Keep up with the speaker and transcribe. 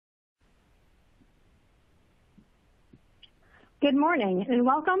Good morning, and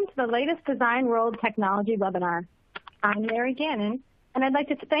welcome to the latest Design World Technology webinar. I'm Mary Gannon, and I'd like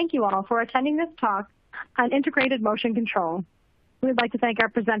to thank you all for attending this talk on integrated motion control. We would like to thank our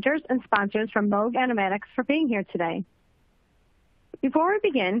presenters and sponsors from Moog Animatics for being here today. Before we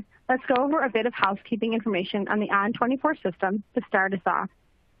begin, let's go over a bit of housekeeping information on the ON24 system to start us off.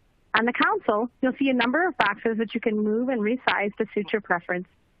 On the console, you'll see a number of boxes that you can move and resize to suit your preference.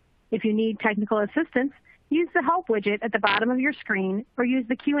 If you need technical assistance, use the Help widget at the bottom of your screen or use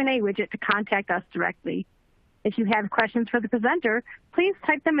the Q&A widget to contact us directly. If you have questions for the presenter, please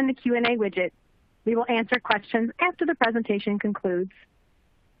type them in the Q&A widget. We will answer questions after the presentation concludes.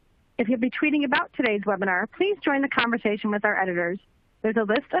 If you'll be tweeting about today's webinar, please join the conversation with our editors. There's a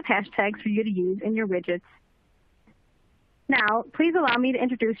list of hashtags for you to use in your widgets. Now, please allow me to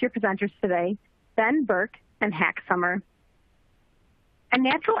introduce your presenters today, Ben Burke and Hack Summer. A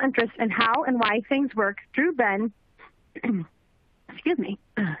natural interest in how and why things work drew Ben, drew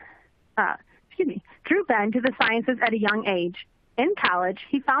Ben to the sciences at a young age. In college,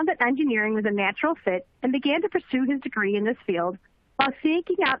 he found that engineering was a natural fit and began to pursue his degree in this field while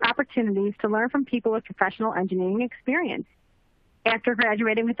seeking out opportunities to learn from people with professional engineering experience. After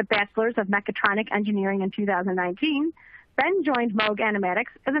graduating with a Bachelor's of Mechatronic Engineering in 2019, Ben joined Moog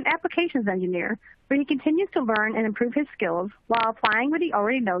Animatics as an applications engineer, where he continues to learn and improve his skills while applying what he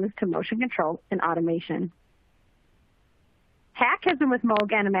already knows to motion control and automation. Hack has been with Moog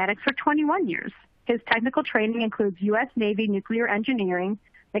Animatics for 21 years. His technical training includes U.S. Navy nuclear engineering,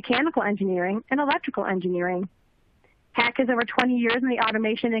 mechanical engineering, and electrical engineering. Hack has over 20 years in the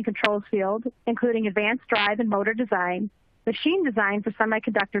automation and controls field, including advanced drive and motor design, machine design for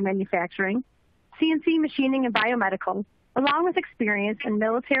semiconductor manufacturing, CNC machining and biomedical, along with experience in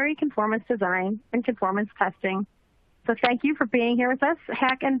military conformance design and conformance testing. So thank you for being here with us,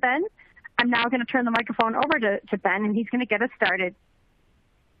 Hack and Ben. I'm now going to turn the microphone over to Ben, and he's going to get us started.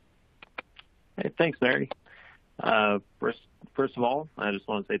 Hey, thanks, Mary. First of all, I just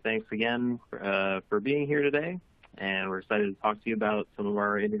want to say thanks again for being here today, and we're excited to talk to you about some of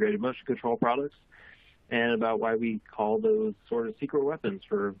our integrated motion control products and about why we call those sort of secret weapons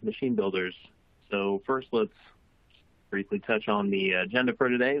for machine builders. So first, let's briefly touch on the agenda for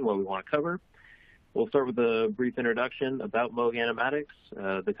today and what we want to cover. We'll start with a brief introduction about Moog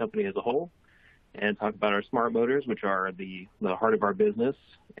Animatics, the company as a whole, and talk about our smart motors, which are the heart of our business,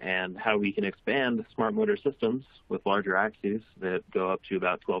 and how we can expand smart motor systems with larger axes that go up to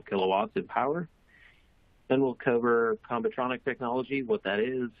about 12 kilowatts in power. Then we'll cover Combitronic technology, what that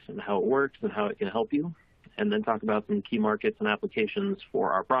is and how it works and how it can help you, and then talk about some key markets and applications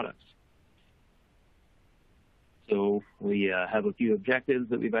for our products. So we have a few objectives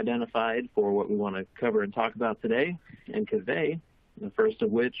that we've identified for what we want to cover and talk about today and convey, the first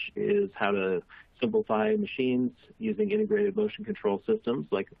of which is how to simplify machines using integrated motion control systems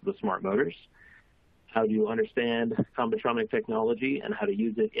like the smart motors, how to understand Combitronic technology and how to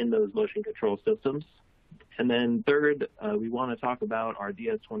use it in those motion control systems. And then third, we want to talk about our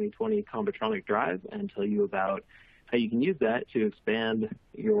DS2020 Combitronic drive and tell you about how you can use that to expand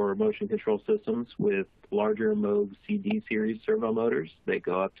your motion control systems with larger Moog CD series servo motors that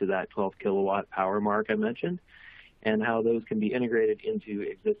go up to that 12 kilowatt power mark I mentioned, and how those can be integrated into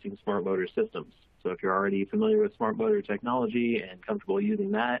existing smart motor systems. So if you're already familiar with smart motor technology and comfortable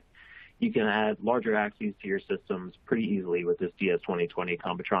using that, you can add larger axes to your systems pretty easily with this DS2020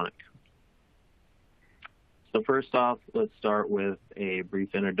 Combitronic. So first off, let's start with a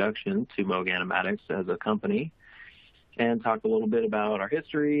brief introduction to Moog Animatics as a company and talk a little bit about our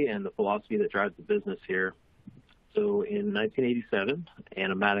history and the philosophy that drives the business here. So in 1987,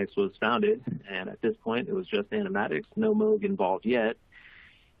 Animatics was founded, and at this point it was just Animatics, no Moog involved yet.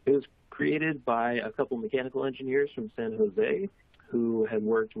 It was created by a couple mechanical engineers from San Jose who had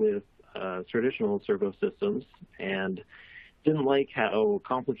worked with traditional servo systems and didn't like how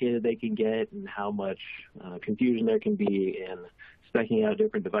complicated they can get and how much confusion there can be in speccing out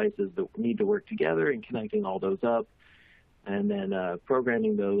different devices that need to work together and connecting all those up, and then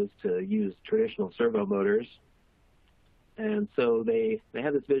programming those to use traditional servo motors. And so they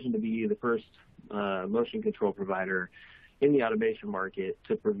had this vision to be the first motion control provider in the automation market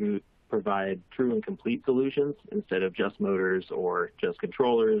to provide true and complete solutions instead of just motors or just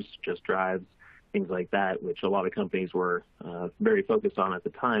controllers, just drives, things like that, which a lot of companies were very focused on at the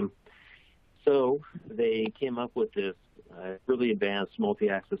time. So they came up with this really advanced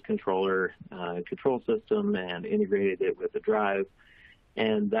multi-axis controller control system and integrated it with the drive,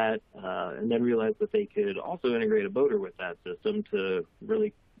 and then realized that they could also integrate a motor with that system to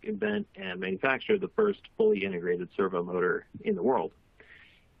really invent and manufacture the first fully integrated servo motor in the world.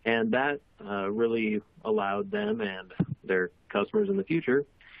 And that really allowed them and their customers in the future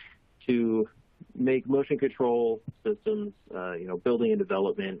to make motion control systems, building and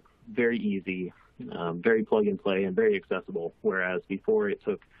development very easy, very plug and play, and very accessible. Whereas before it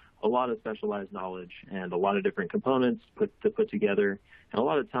took a lot of specialized knowledge and a lot of different components to put together, and a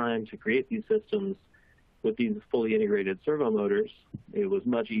lot of time to create these systems. With these fully integrated servo motors, it was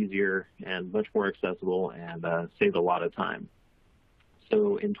much easier and much more accessible and saved a lot of time.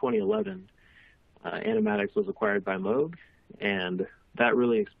 So in 2011, Animatics was acquired by Moog, and that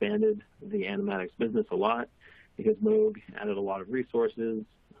really expanded the Animatics business a lot because Moog added a lot of resources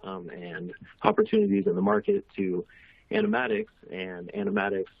and opportunities in the market to Animatics, and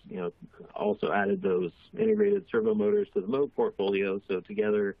Animatics, also added those integrated servo motors to the Moog portfolio. So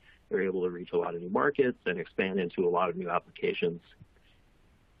together, they're able to reach a lot of new markets and expand into a lot of new applications.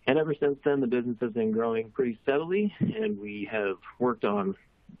 And ever since then, the business has been growing pretty steadily, and we have worked on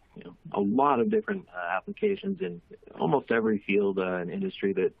a lot of different applications in almost every field and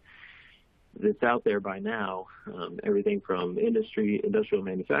industry that's out there by now, everything from industrial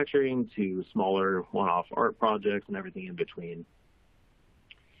manufacturing to smaller one-off art projects and everything in between.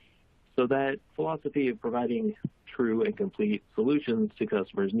 So that philosophy of providing true and complete solutions to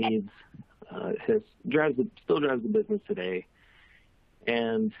customers' needs still drives the business today.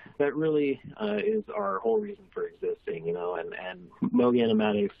 And that really is our whole reason for existing, and Moog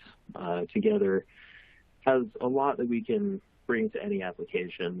Animatics together has a lot that we can bring to any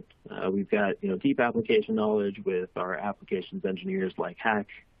application. We've got, deep application knowledge with our applications engineers like Hack,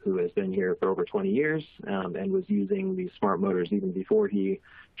 who has been here for over 20 years and was using these smart motors even before he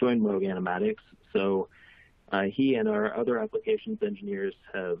joined Moog Animatics. So he and our other applications engineers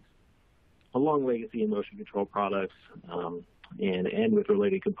have a long legacy in motion control products and with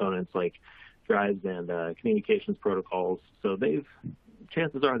related components like drives and communications protocols. So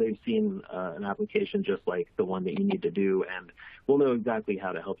chances are they've seen an application just like the one that you need to do, and we'll know exactly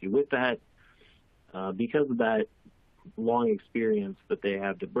how to help you with that. Because of that long experience that they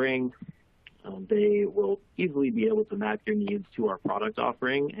have to bring, they will easily be able to map your needs to our product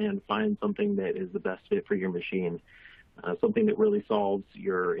offering and find something that is the best fit for your machine, something that really solves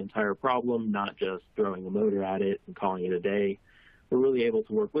your entire problem, not just throwing a motor at it and calling it a day. We're really able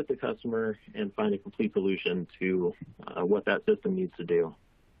to work with the customer and find a complete solution to what that system needs to do.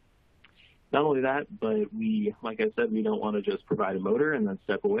 Not only that, but like I said, we don't want to just provide a motor and then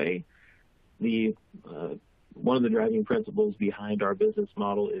step away. One of the driving principles behind our business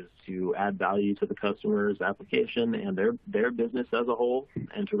model is to add value to the customer's application and their business as a whole,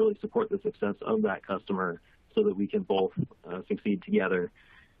 and to really support the success of that customer so that we can both succeed together.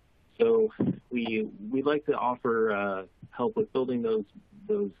 So we'd like to offer help with building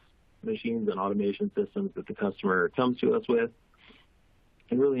those machines and automation systems that the customer comes to us with,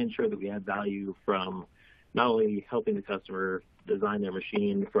 and really ensure that we add value from not only helping the customer design their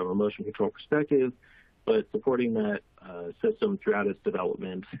machine from a motion control perspective, but supporting that system throughout its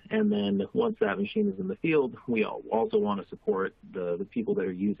development. And then once that machine is in the field, we also want to support the people that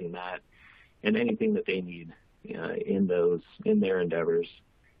are using that and anything that they need in their endeavors.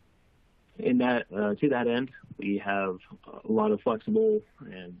 To that end, we have a lot of flexible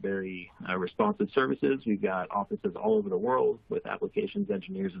and very responsive services. We've got offices all over the world with applications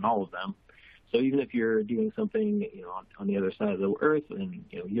engineers in all of them. So even if you're doing something on the other side of the earth in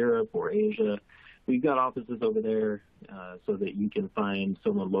Europe or Asia, we've got offices over there so that you can find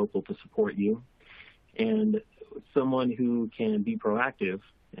someone local to support you, and someone who can be proactive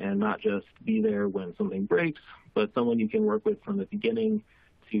and not just be there when something breaks, but someone you can work with from the beginning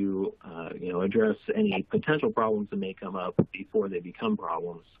to address any potential problems that may come up before they become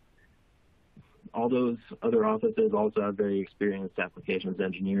problems. All those other offices also have very experienced applications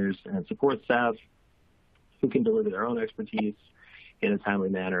engineers and support staff who can deliver their own expertise in a timely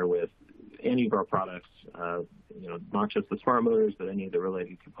manner with any of our products, not just the smart motors, but any of the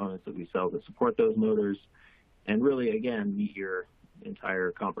related components that we sell to support those motors, and really, again, meet your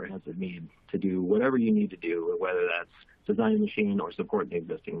entire comprehensive need to do whatever you need to do, whether that's design a machine or support the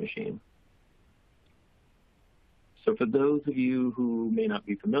existing machine. So for those of you who may not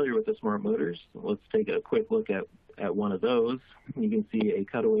be familiar with the smart motors, let's take a quick look at one of those. You can see a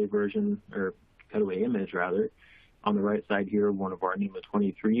cutaway image on the right side here of one of our NEMA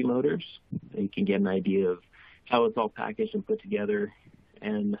 23 motors. You can get an idea of how it's all packaged and put together.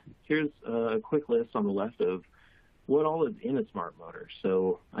 And here's a quick list on the left of what all is in a smart motor.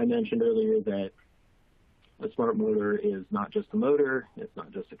 So I mentioned earlier that a smart motor is not just a motor, it's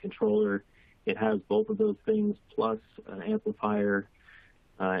not just a controller. It has both of those things plus an amplifier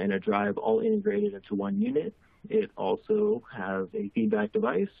and a drive all integrated into one unit. It also has a feedback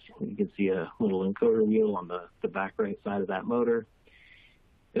device. You can see a little encoder wheel on the back right side of that motor.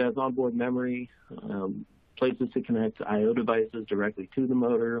 It has onboard memory, places to connect I/O devices directly to the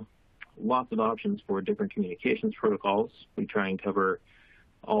motor, lots of options for different communications protocols. We try and cover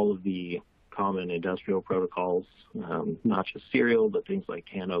all of the common industrial protocols, not just serial, but things like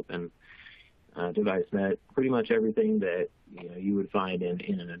CAN open, device net, pretty much everything that you would find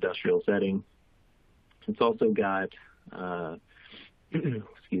in an industrial setting. It's also got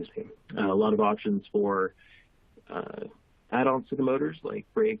excuse me, a lot of options for add-ons to the motors, like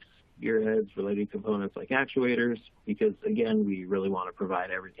brakes, gearheads, related components like actuators, because again, we really want to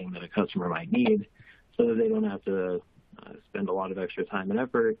provide everything that a customer might need so that they don't have to spend a lot of extra time and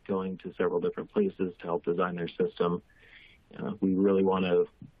effort going to several different places to help design their system. We really want to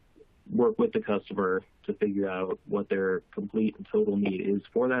work with the customer to figure out what their complete and total need is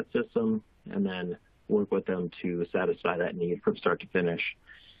for that system, and then work with them to satisfy that need from start to finish.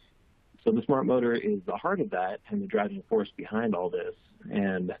 So the smart motor is the heart of that and the driving force behind all this.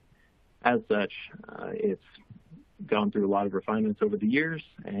 And as such, it's gone through a lot of refinements over the years,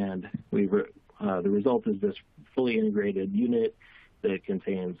 and the result is this fully integrated unit that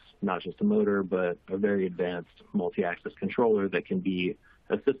contains not just a motor, but a very advanced multi-axis controller that can be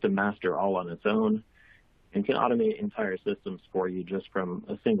a system master all on its own and can automate entire systems for you just from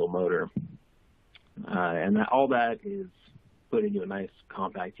a single motor. And all that is put into a nice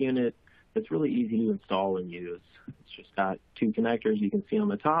compact unit that's really easy to install and use. It's just got two connectors you can see on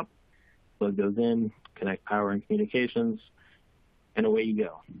the top. Plug those in, connect power and communications, and away you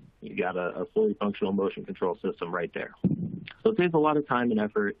go. You got a fully functional motion control system right there. So it saves a lot of time and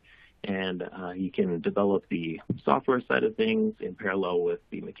effort, and you can develop the software side of things in parallel with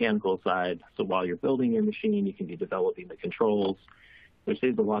the mechanical side. So while you're building your machine, you can be developing the controls, which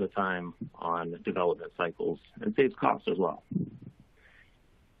saves a lot of time on development cycles and saves costs as well.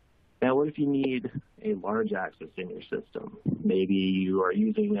 Now, what if you need a large axis in your system? Maybe you are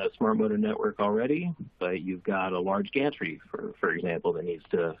using a smart motor network already, but you've got a large gantry, for example, that needs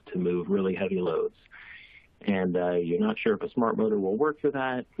to move really heavy loads. And you're not sure if a smart motor will work for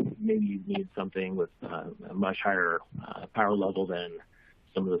that. Maybe you need something with a much higher power level than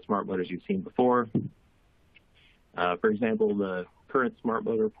some of the smart motors you've seen before. For example, the current smart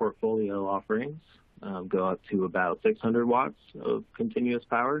motor portfolio offerings go up to about 600 watts of continuous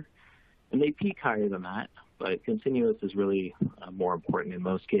power. And they peak higher than that, but continuous is really more important in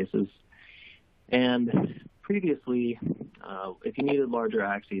most cases. And previously, if you needed larger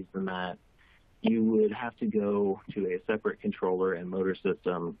axes than that, you would have to go to a separate controller and motor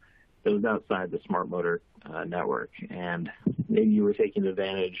system that was outside the smart motor network. And maybe you were taking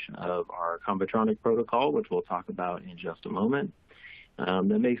advantage of our Combitronic protocol, which we'll talk about in just a moment. That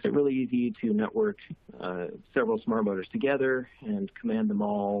makes it really easy to network several smart motors together and command them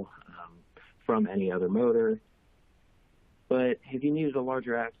all from any other motor. But if you needed a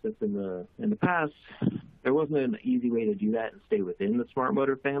larger axis in the past, there wasn't an easy way to do that and stay within the smart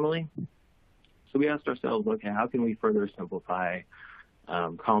motor family. So we asked ourselves, okay, how can we further simplify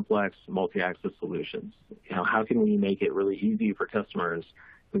complex multi-axis solutions? How can we make it really easy for customers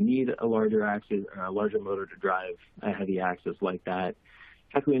who need a larger axis or a larger motor to drive a heavy axis like that?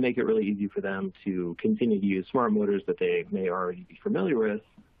 How can we make it really easy for them to continue to use smart motors that they may already be familiar with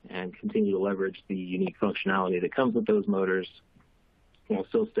and continue to leverage the unique functionality that comes with those motors while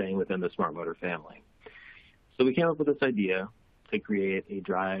still staying within the smart motor family? So we came up with this idea to create a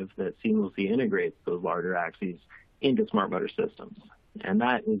drive that seamlessly integrates those larger axes into smart motor systems. And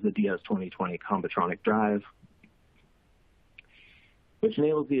that is the DS2020 Combitronic drive, which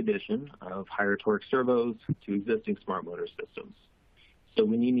enables the addition of higher torque servos to existing smart motor systems. So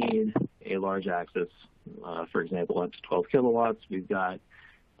when you need a large axis, for example, up to 12 kilowatts, we've got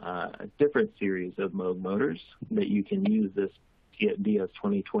a different series of Moog motors that you can use this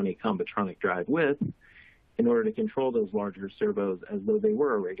DS2020 Combitronic drive with in order to control those larger servos as though they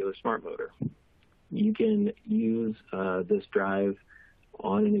were a regular smart motor. You can use this drive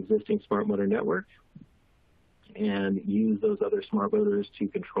on an existing smart motor network and use those other smart motors to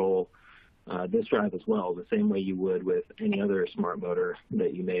control this drive as well, the same way you would with any other smart motor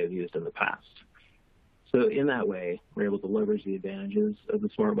that you may have used in the past. So in that way, we're able to leverage the advantages of the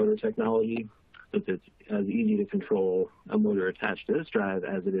smart motor technology, since it's as easy to control a motor attached to this drive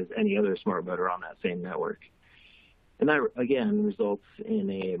as it is any other smart motor on that same network. And that, again, results in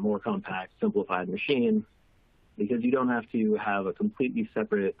a more compact, simplified machine, because you don't have to have a completely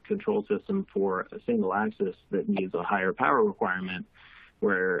separate control system for a single axis that needs a higher power requirement,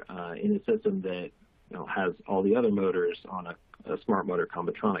 where in a system that has all the other motors on a smart motor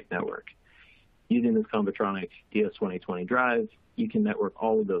Combitronic network. Using this Computronic DS2020 drive, you can network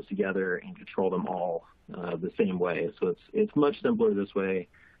all of those together and control them all the same way. So it's much simpler this way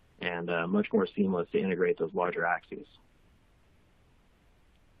and much more seamless to integrate those larger axes.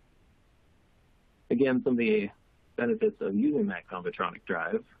 Again, some of the benefits of using that Computronic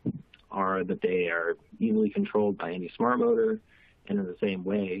drive are that they are easily controlled by any smart motor and in the same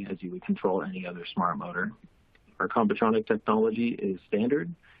way as you would control any other smart motor. Our Computronic technology is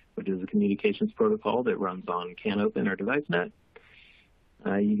standard, which is a communications protocol that runs on CAN-open or DeviceNet.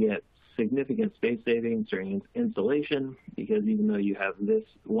 You get significant space savings during installation because even though you have this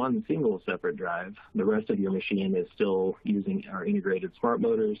one single separate drive, the rest of your machine is still using our integrated smart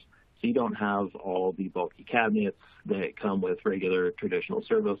motors, so you don't have all the bulky cabinets that come with regular traditional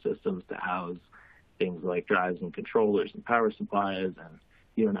servo systems to house things like drives and controllers and power supplies, and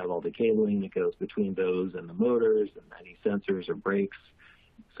you don't have all the cabling that goes between those and the motors and any sensors or brakes.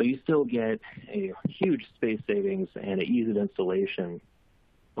 So you still get a huge space savings and an ease of installation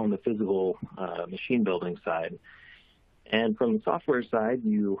on the physical machine building side. And from the software side,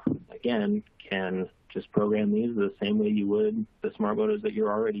 you, again, can just program these the same way you would the smart motors that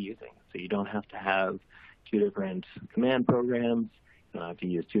you're already using. So you don't have to have two different command programs. You don't have to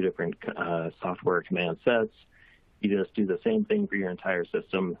use two different software command sets. You just do the same thing for your entire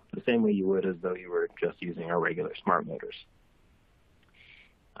system, the same way you would as though you were just using our regular smart motors.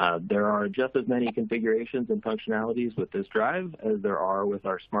 There are just as many configurations and functionalities with this drive as there are with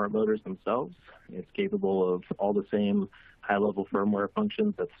our smart motors themselves. It's capable of all the same high-level firmware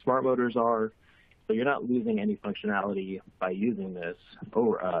functions that the smart motors are, so you're not losing any functionality by using this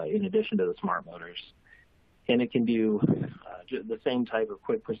in addition to the smart motors. And it can do the same type of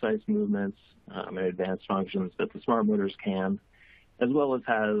quick, precise movements and advanced functions that the smart motors can, as well as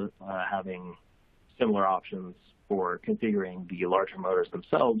having similar options for configuring the larger motors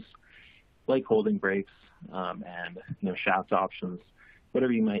themselves, like holding brakes and shaft options,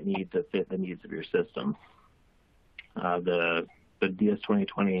 whatever you might need to fit the needs of your system. The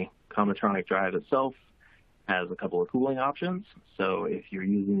DS2020 Computronic drive itself has a couple of cooling options. So if you're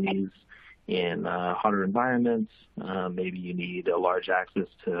using these in hotter environments, maybe you need a large axis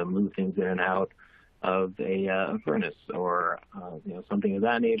to move things in and out of a furnace or something of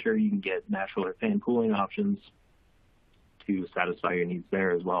that nature, you can get natural or fan cooling options to satisfy your needs there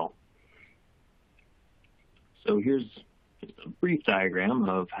as well. So here's just a brief diagram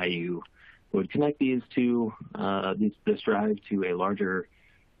of how you would connect these to this drive to a larger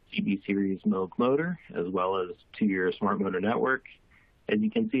CB series Moog motor, as well as to your smart motor network. As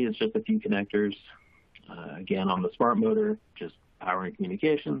you can see, it's just a few connectors. Again, on the smart motor, just power and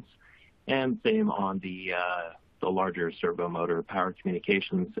communications, and same on the larger servo motor, power,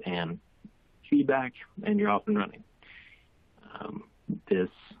 communications, and feedback, and you're off and running. This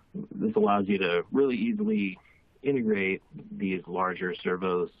allows you to really easily integrate these larger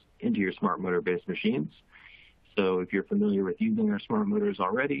servos into your smart motor-based machines. So if you're familiar with using our smart motors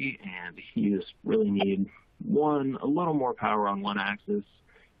already and you just really need a little more power on one axis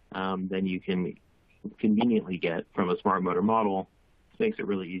than you can conveniently get from a smart motor model, it makes it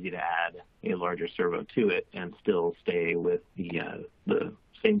really easy to add a larger servo to it and still stay with the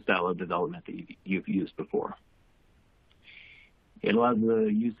same style of development that you've used before. It allows the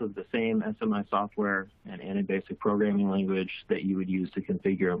use of the same SMI software and any basic programming language that you would use to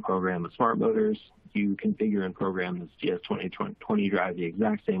configure and program the smart motors. You configure and program this DS2020 drive the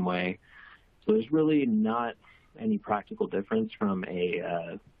exact same way. So there's really not any practical difference from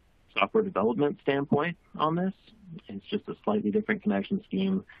a software development standpoint on this. It's just a slightly different connection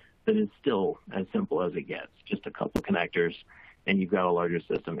scheme that is still as simple as it gets, just a couple connectors, and you've got a larger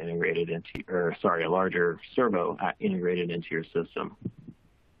system integrated a larger servo integrated into your system.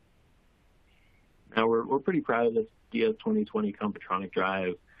 Now, we're pretty proud of this DS2020 Computronic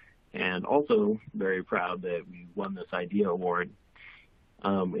drive, and also very proud that we won this IDEA award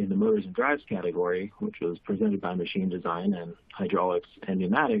in the motors and drives category, which was presented by Machine Design and Hydraulics and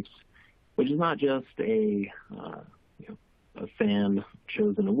Pneumatics, which is not just a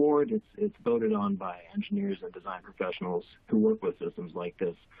fan-chosen award. It's voted on by engineers and design professionals who work with systems like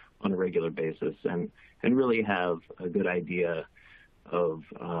this on a regular basis and really have a good idea of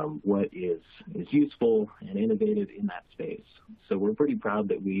what is useful and innovative in that space. So we're pretty proud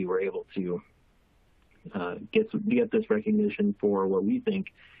that we were able to get this recognition for what we think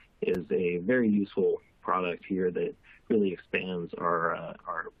is a very useful product here that really expands our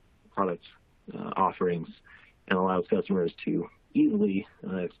product offerings and allows customers to easily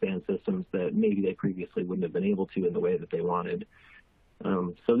expand systems that maybe they previously wouldn't have been able to in the way that they wanted.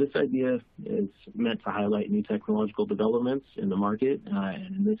 So this idea is meant to highlight new technological developments in the market,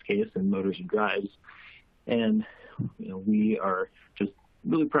 and in this case, in motors and drives. And we are just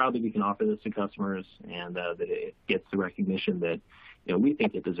really proud that we can offer this to customers, and that it gets the recognition that we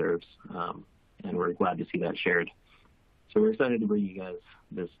think it deserves, and we're glad to see that shared. So we're excited to bring you guys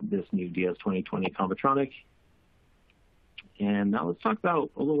this new DS 2020 Combatronic. And now let's talk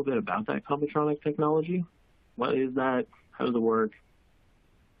about a little bit about that Combatronic technology. What is that? How does it work?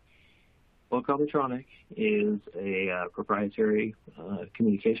 Well, Combatronic is a proprietary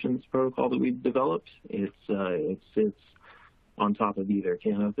communications protocol that we've developed. It sits on top of either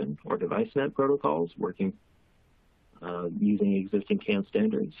CAN open or DeviceNet protocols, working using existing CAN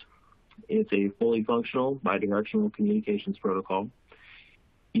standards. It's a fully functional bidirectional communications protocol.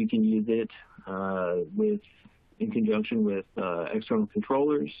 You can use it in conjunction with external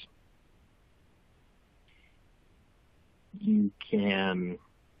controllers. You can,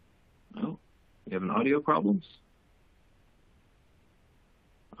 you have an audio problems?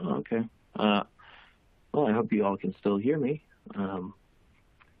 Oh, okay. Well, I hope you all can still hear me.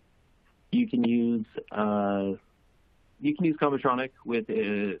 You can use Combatronic with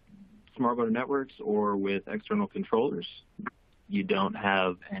SmartMotor networks or with external controllers. You don't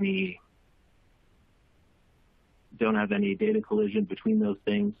have any data collision between those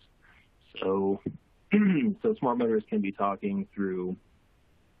things. So smart motors can be talking through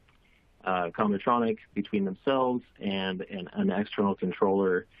Combatronic between themselves, and an external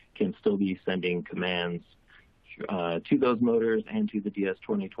controller can still be sending commands to those motors and to the DS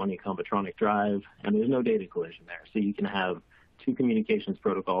 2020 Combatronic drive, and there's no data collision there. So you can have two communications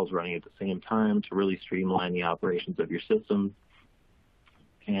protocols running at the same time to really streamline the operations of your system.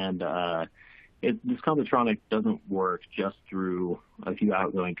 And this Combatronic doesn't work just through a few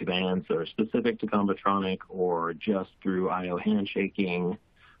outgoing commands that are specific to Combatronic, or just through I/O handshaking,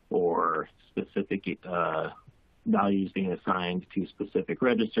 or specific values being assigned to specific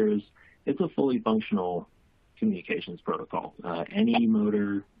registers. It's a fully functional communications protocol. Any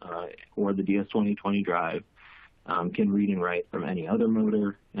motor or the DS 2020 drive can read and write from any other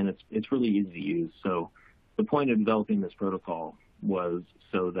motor, and it's really easy to use. So the point of developing this protocol was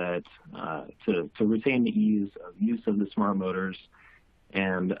so that to retain the ease of use of the smart motors,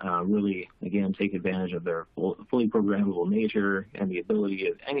 and really, again, take advantage of their fully programmable nature and the ability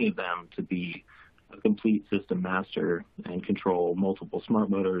of any of them to be a complete system master and control multiple smart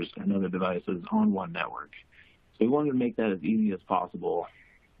motors and other devices on one network. So we wanted to make that as easy as possible,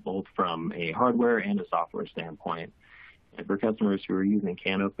 both from a hardware and a software standpoint. And for customers who are using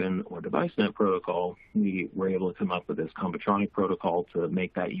CAN open or DeviceNet protocol, we were able to come up with this Combatronic protocol to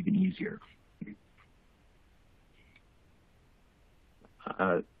make that even easier.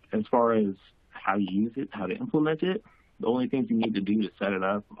 As far as how you use it, how to implement it, the only things you need to do to set it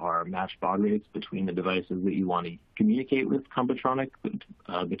up are match baud rates between the devices that you want to communicate with Combatronic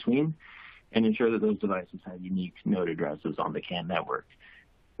between, and ensure that those devices have unique node addresses on the CAN network,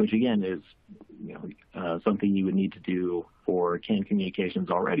 which again is something you would need to do for CAN communications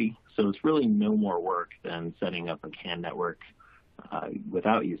already. So it's really no more work than setting up a CAN network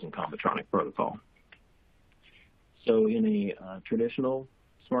without using Combatronic protocol. So in a traditional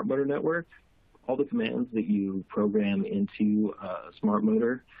smart motor network, all the commands that you program into a smart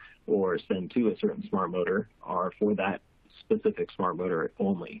motor or send to a certain smart motor are for that specific smart motor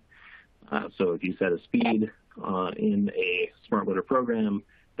only. So if you set a speed in a smart motor program,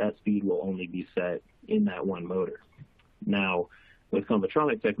 that speed will only be set in that one motor. Now, with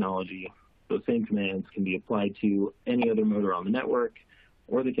Combatronic technology, those same commands can be applied to any other motor on the network,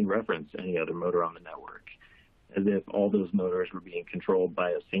 or they can reference any other motor on the network, as if all those motors were being controlled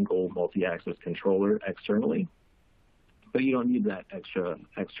by a single multi-axis controller externally. But you don't need that extra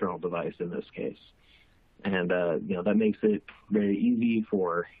external device in this case. And that makes it very easy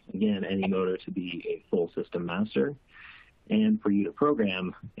for, again, any motor to be a full system master, and for you to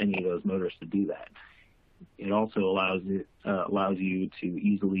program any of those motors to do that. It also allows you to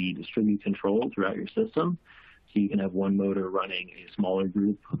easily distribute control throughout your system. So you can have one motor running a smaller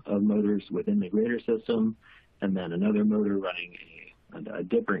group of motors within the greater system, and then another motor running a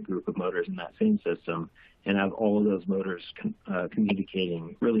different group of motors in that same system, and have all of those motors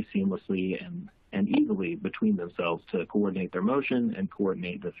communicating really seamlessly and easily between themselves to coordinate their motion and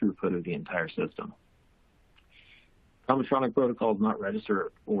coordinate the throughput of the entire system. Combatronic protocol is not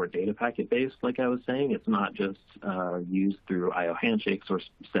register or data packet based, like I was saying. It's not just used through I/O handshakes or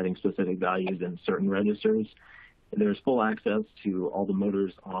setting specific values in certain registers. There's full access to all the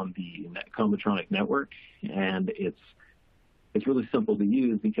motors on the Combatronic network, and it's really simple to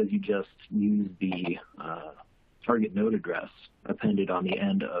use because you just use the target node address appended on the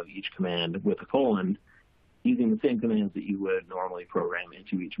end of each command with a colon, using the same commands that you would normally program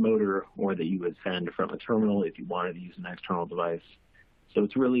into each motor, or that you would send from a terminal if you wanted to use an external device. So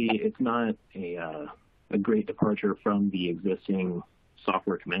it's not a great departure from the existing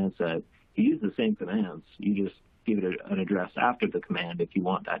software command set. You use the same commands. You just give it an address after the command if you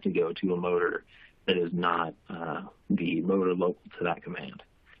want that to go to a motor that is not the motor local to that command.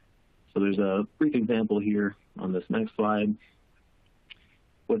 So there's a brief example here on this next slide.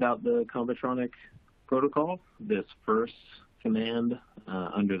 Without the Combitronic protocol, this first command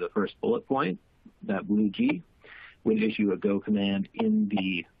under the first bullet point, that blue G, would issue a go command in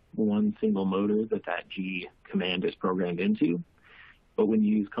the one single motor that G command is programmed into. But when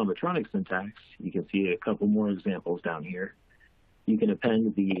you use Combitronic syntax, you can see a couple more examples down here. You can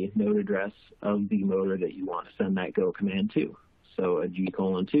append the node address of the motor that you want to send that go command to. So a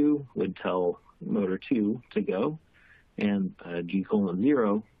G:2 would tell motor 2 to go, and a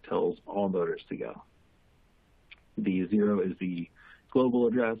G:0 tells all motors to go. The 0 is the global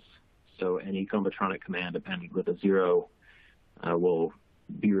address, so any Combitronic command appended with a 0 will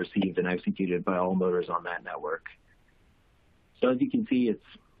be received and executed by all motors on that network. So as you can see, it's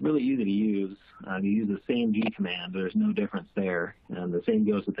really easy to use. You use the same G command. There's no difference there. And the same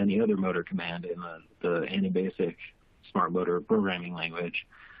goes with any other motor command in the ANI-basic SmartMotor programming language.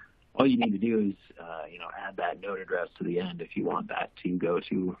 All you need to do is add that node address to the end if you want that to go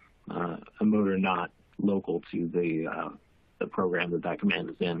to a motor not local to the program that command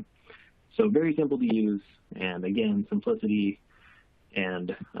is in. So very simple to use, and again, simplicity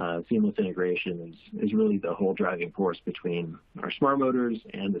and seamless integration is really the whole driving force between our smart motors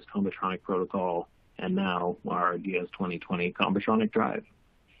and this Combitronic protocol, and now our DS2020 Combitronic drive.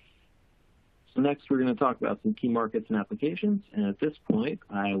 So next we're going to talk about some key markets and applications, and at this point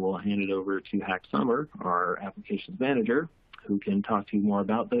I will hand it over to Hack Summer, our applications manager, who can talk to you more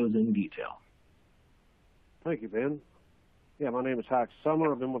about those in detail. Thank you, Ben. Yeah, my name is Hack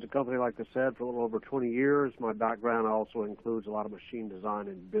Summer. I've been with the company, like I said, for a little over 20 years. My background also includes a lot of machine design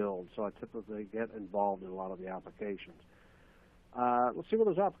and build, so I typically get involved in a lot of the applications. Let's see what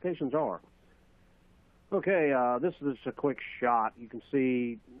those applications are. Okay, this is just a quick shot. You can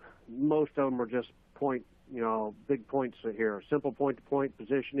see most of them are just big points here. Simple point-to-point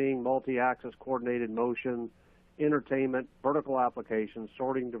positioning, multi-axis coordinated motion, entertainment, vertical applications,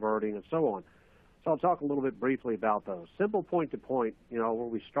 sorting, diverting, and so on. So I'll talk a little bit briefly about those. Simple point-to-point, where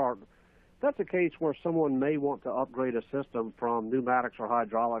we start, that's a case where someone may want to upgrade a system from pneumatics or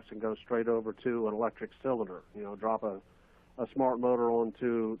hydraulics and go straight over to an electric cylinder, drop a smart motor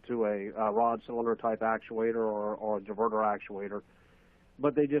onto a rod cylinder type actuator or a diverter actuator,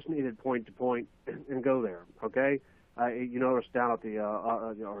 but they just needed point-to-point and go there, okay? You notice down at the,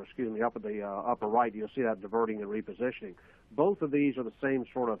 up at the upper right, you'll see that diverting and repositioning. Both of these are the same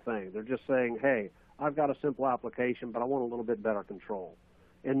sort of thing. They're just saying, hey, I've got a simple application, but I want a little bit better control.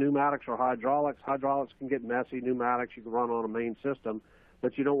 In pneumatics or hydraulics can get messy. Pneumatics you can run on a main system,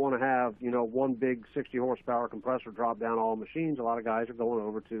 but you don't want to have, one big 60 horsepower compressor drop down all machines. A lot of guys are going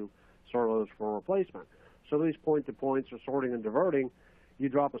over to servos for replacement. So these point-to-points are sorting and diverting. You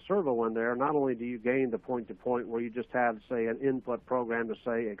drop a servo in there, not only do you gain the point-to-point where you just have, say, an input program to,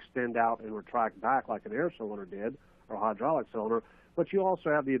 say, extend out and retract back like an air cylinder did, or a hydraulic cylinder, but you also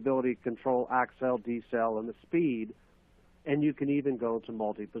have the ability to control accel, decel, and the speed, and you can even go to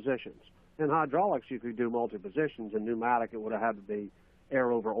multi-positions. In hydraulics, you could do multi-positions. In pneumatic, it would have had to be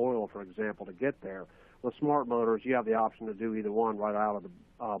air over oil, for example, to get there. With smart motors, you have the option to do either one right out of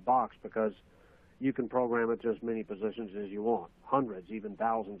the box because you can program it to as many positions as you want, hundreds, even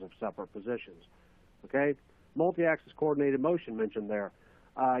thousands of separate positions. Okay? Multi-axis coordinated motion mentioned there.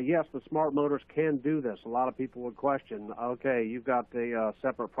 Yes, the smart motors can do this. A lot of people would question, okay, you've got a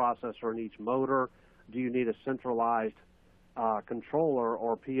separate processor in each motor. Do you need a centralized controller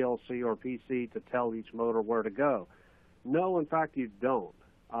or PLC or PC to tell each motor where to go? No, in fact, you don't.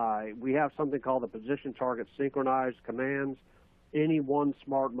 We have something called the position target synchronized commands. Any one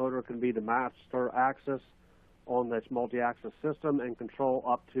smart motor can be the master axis on this multi-axis system and control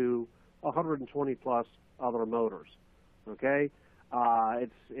up to 120 plus other motors. Okay?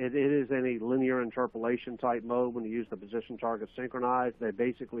 It is in a linear interpolation type mode when you use the position target synchronized. They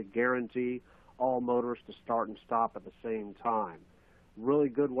basically guarantee all motors to start and stop at the same time. Really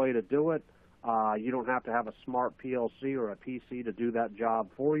good way to do it. You don't have to have a smart PLC or a PC to do that job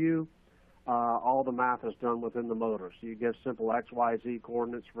for you. All the math is done within the motor. So you give simple X, Y, Z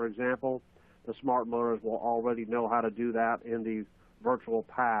coordinates, for example. The smart motors will already know how to do that in the virtual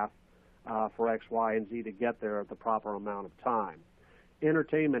path for X, Y, and Z to get there at the proper amount of time.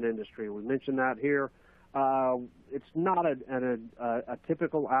 Entertainment industry, we mentioned that here. It's not a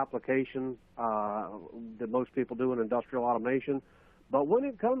typical application that most people do in industrial automation, but when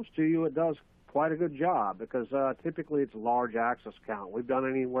it comes to you, it does quite a good job because typically it's large axis count. We've done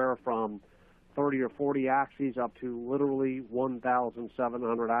anywhere from 30 or 40 axes up to literally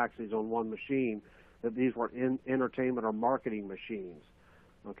 1,700 axes on one machine, that these were entertainment or marketing machines.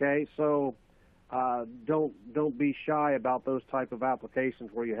 Okay, so don't be shy about those type of applications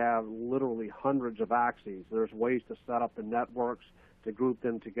where you have literally hundreds of axes. There's ways to set up the networks to group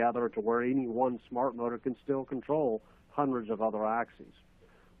them together to where any one smart motor can still control hundreds of other axes.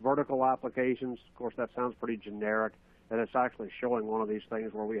 Vertical applications, of course, that sounds pretty generic, and it's actually showing one of these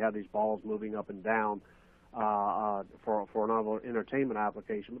things where we have these balls moving up and down for another entertainment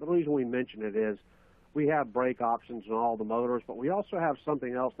application. But the reason we mention it is we have brake options in all the motors, but we also have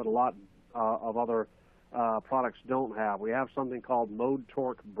something else that a lot of other products don't have. We have something called mode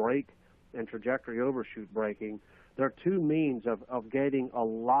torque brake and trajectory overshoot braking. They're two means of getting a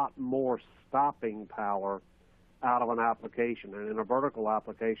lot more stopping power out of an application. And in a vertical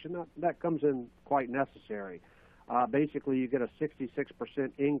application, that comes in quite necessary. Basically, you get a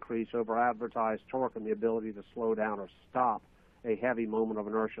 66% increase over advertised torque and the ability to slow down or stop a heavy moment of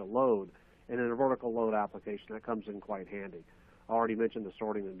inertial load. And in a vertical load application, that comes in quite handy. I already mentioned the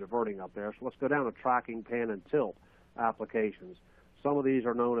sorting and diverting up there. So let's go down to tracking, pan, and tilt applications. Some of these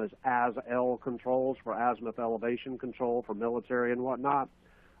are known as L controls for azimuth elevation control for military and whatnot.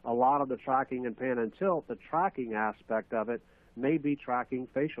 A lot of the tracking and pan and tilt, the tracking aspect of it may be tracking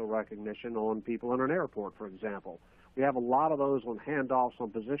facial recognition on people in an airport, for example. We have a lot of those on handoffs on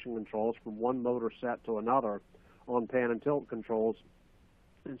position controls from one motor set to another on pan and tilt controls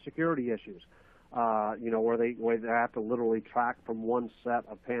and security issues. Where they have to literally track from one set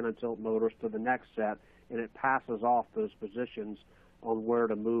of pan and tilt motors to the next set, and it passes off those positions on where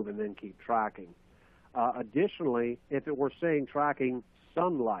to move and then keep tracking. Additionally, if it were saying tracking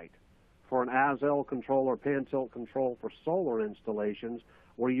sunlight for an as-L control or pan tilt control for solar installations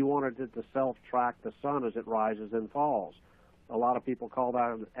where you wanted it to self-track the sun as it rises and falls. A lot of people call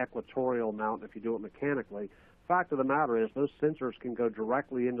that an equatorial mount if you do it mechanically. Fact of the matter is those sensors can go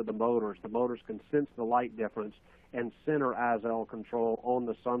directly into the motors. The motors can sense the light difference and center as-L control on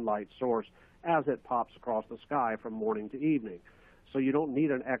the sunlight source as it pops across the sky from morning to evening. So you don't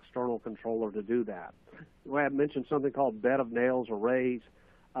need an external controller to do that. I have mentioned something called bed of nails arrays.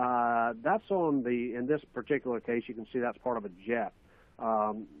 That's in this particular case, you can see that's part of a jet.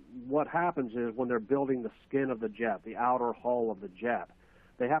 What happens is when they're building the skin of the jet, the outer hull of the jet,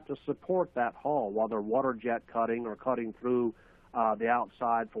 they have to support that hull while they're water jet cutting or cutting through the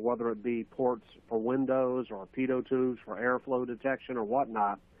outside for whether it be ports for windows or pitot tubes for airflow detection or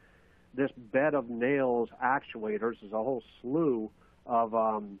whatnot. This bed of nails actuators is a whole slew of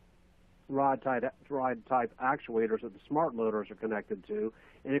rod-type actuators that the smart motors are connected to,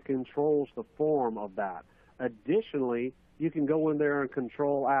 and it controls the form of that. Additionally, you can go in there and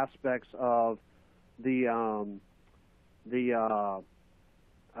control aspects of the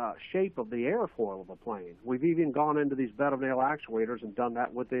shape of the airfoil of a plane. We've even gone into these bed of nail actuators and done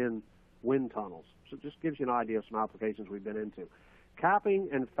that within wind tunnels. So it just gives you an idea of some applications we've been into. Capping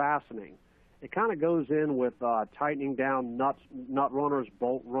and fastening. It kind of goes in with tightening down nut runners,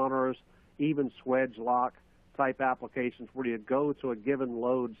 bolt runners, even swedge lock type applications where you go to a given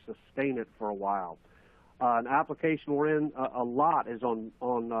load, sustain it for a while. An application we're in a lot is on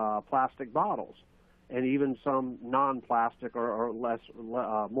plastic bottles, and even some non-plastic or less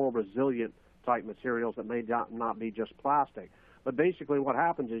more resilient type materials that may not be just plastic. But basically what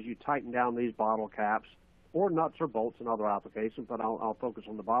happens is you tighten down these bottle caps, or nuts or bolts in other applications, but I'll focus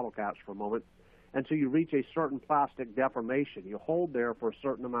on the bottle caps for a moment, until you reach a certain plastic deformation. You hold there for a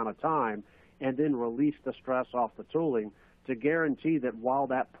certain amount of time and then release the stress off the tooling to guarantee that while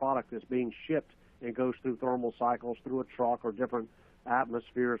that product is being shipped and goes through thermal cycles, through a truck or different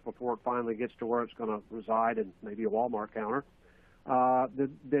atmospheres before it finally gets to where it's going to reside in maybe a Walmart counter,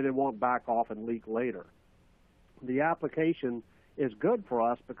 then it won't back off and leak later. The application is good for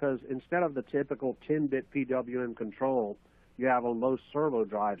us because instead of the typical 10-bit PWM control you have on most servo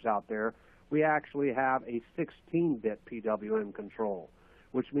drives out there, we actually have a 16-bit PWM control,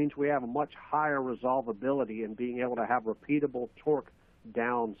 which means we have a much higher resolvability in being able to have repeatable torque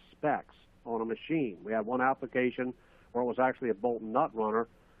down specs on a machine. We had one application where it was actually a bolt and nut runner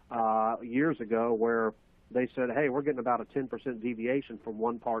years ago where they said, hey, we're getting about a 10% deviation from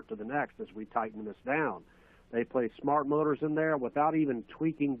one part to the next as we tighten this down. They placed smart motors in there without even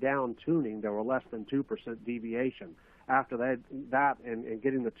tweaking down tuning. There were less than 2% deviation. After that and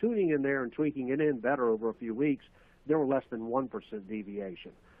getting the tuning in there and tweaking it in better over a few weeks, there were less than 1%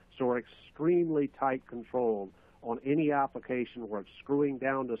 deviation. So we're extremely tight controlled on any application where it's screwing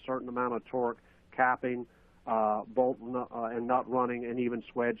down to a certain amount of torque, capping, bolt and nut running, and even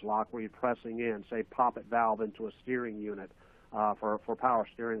swedge lock where you're pressing in, say, poppet valve into a steering unit for power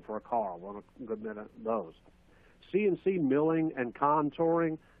steering for a car. We'll run a good minute of those. CNC milling and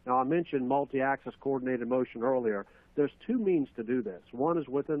contouring. Now, I mentioned multi-axis coordinated motion earlier. There's two means to do this. One is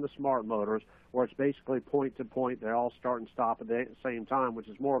within the smart motors, where it's basically point to point. They all start and stop at the same time, which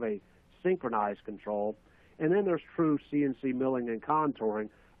is more of a synchronized control. And then there's true CNC milling and contouring,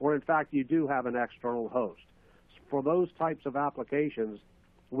 where in fact you do have an external host. For those types of applications,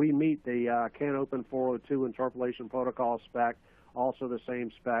 we meet the CAN Open 402 interpolation protocol spec, also the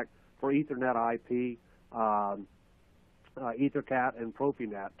same spec for Ethernet IP, EtherCAT, and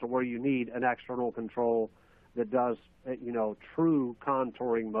Profinet, to where you need an external control that does, true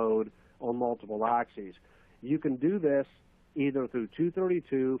contouring mode on multiple axes. You can do this either through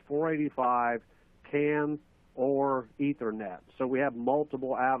 232, 485, CAN, or Ethernet. So we have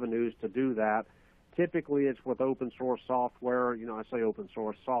multiple avenues to do that. Typically, it's with open source software. I say open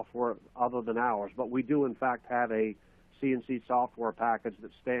source software other than ours, but we do in fact have a CNC software package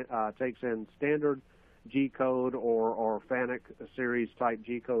that takes in standard G-code or FANUC series type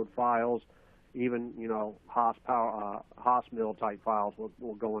G-code files. Even, Haas mill type files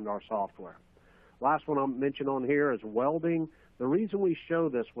will go into our software. Last one I'll mention on here is welding. The reason we show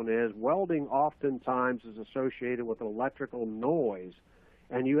this one is welding oftentimes is associated with electrical noise.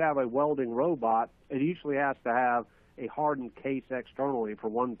 And you have a welding robot, it usually has to have a hardened case externally for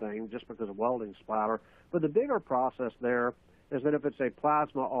one thing, just because of welding splatter. But the bigger process there is that if it's a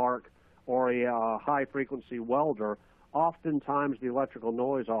plasma arc or a high-frequency welder, oftentimes the electrical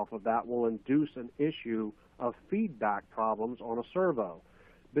noise off of that will induce an issue of feedback problems on a servo.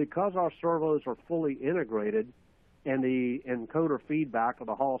 Because our servos are fully integrated and the encoder feedback or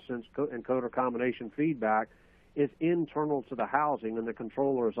the Hall sense encoder combination feedback is internal to the housing and the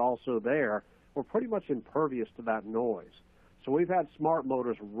controller is also there, we're pretty much impervious to that noise. So we've had smart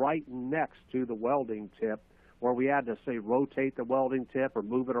motors right next to the welding tip where we had to, say, rotate the welding tip or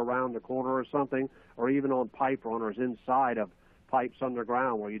move it around the corner or something, or even on pipe runners inside of pipes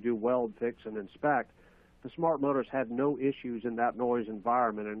underground where you do weld, fix, and inspect. The smart motors had no issues in that noise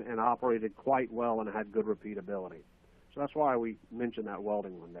environment and operated quite well and had good repeatability. So that's why we mentioned that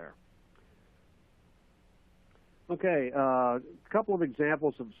welding one there. Okay, a couple of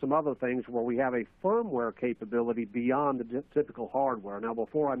examples of some other things where we have a firmware capability beyond the typical hardware. Now,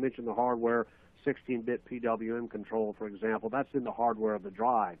 before I mention the hardware, 16-bit PWM control, for example, that's in the hardware of the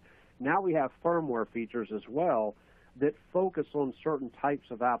drive. Now we have firmware features as well that focus on certain types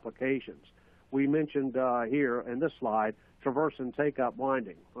of applications. We mentioned here in this slide, traverse and take-up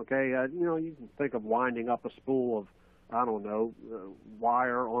winding. Okay, you can think of winding up a spool of,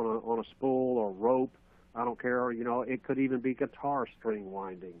 wire on a spool or rope. I don't care. It could even be guitar string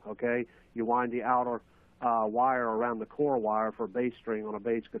winding. Okay, you wind the outer wire around the core wire for bass string on a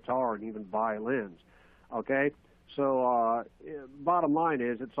bass guitar and even violins. Okay, so bottom line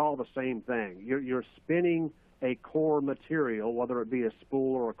is it's all the same thing. You're spinning a core material, whether it be a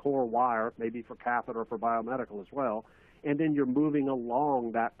spool or a core wire, maybe for catheter or for biomedical as well, and then you're moving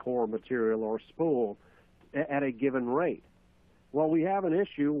along that core material or spool at a given rate. Well, we have an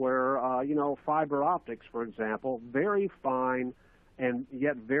issue where, fiber optics, for example, very fine and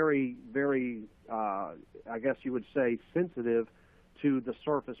yet very, very, I guess you would say, sensitive to the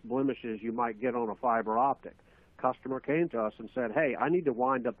surface blemishes you might get on a fiber optic. Customer came to us and said, hey, I need to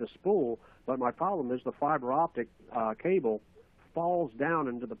wind up the spool, but my problem is the fiber optic cable falls down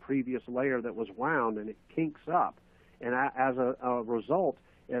into the previous layer that was wound and it kinks up. And as a result,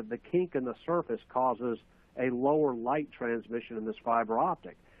 the kink in the surface causes a lower light transmission in this fiber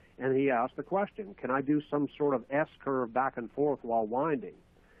optic. And he asked the question, can I do some sort of S-curve back and forth while winding?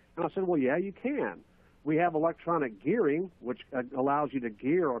 And I said, well, yeah, you can. We have electronic gearing, which allows you to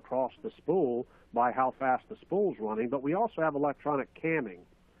gear across the spool by how fast the spool's running, but we also have electronic camming.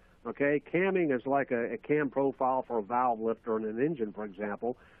 Okay, camming is like a cam profile for a valve lifter in an engine, for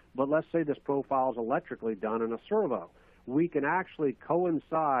example, but let's say this profile is electrically done in a servo. We can actually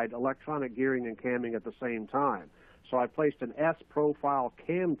coincide electronic gearing and camming at the same time. So I placed an S-profile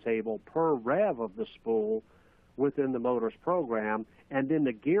cam table per rev of the spool within the motor's program, and then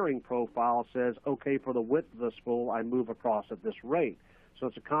the gearing profile says, okay, for the width of the spool, I move across at this rate. So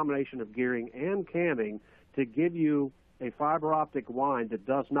it's a combination of gearing and camming to give you a fiber optic wind that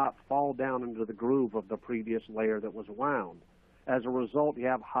does not fall down into the groove of the previous layer that was wound. As a result, you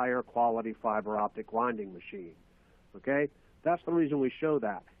have higher quality fiber optic winding machine. Okay? That's the reason we show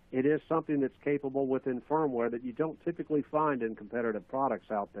that. It is something that's capable within firmware that you don't typically find in competitive products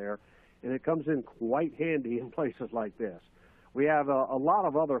out there, and it comes in quite handy in places like this. We have a lot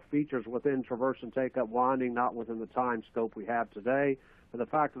of other features within traverse and take-up winding, not within the time scope we have today, but the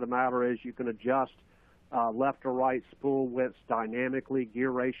fact of the matter is you can adjust left or right spool widths dynamically,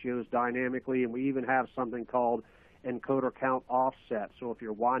 gear ratios dynamically, and we even have something called encoder count offset. So if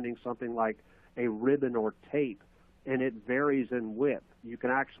you're winding something like a ribbon or tape and it varies in width, you can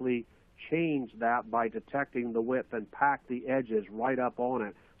actually change that by detecting the width and pack the edges right up on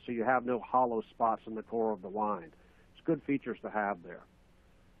it so you have no hollow spots in the core of the wind. It's good features to have there.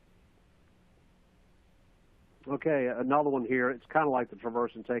 Okay, another one here. It's kind of like the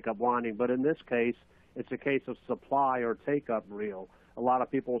traverse and take-up winding, but in this case, it's a case of supply or take-up reel. A lot of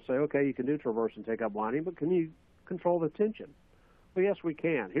people will say, okay, you can do traverse and take-up winding, but can you control the tension? Well, yes, we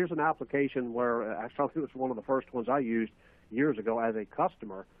can. Here's an application where actually it was one of the first ones I used years ago as a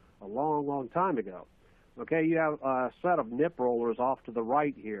customer a long, long time ago. Okay, you have a set of nip rollers off to the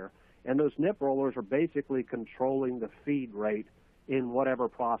right here, and those nip rollers are basically controlling the feed rate in whatever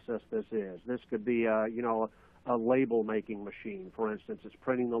process this is. This could be, a label making machine, for instance. It's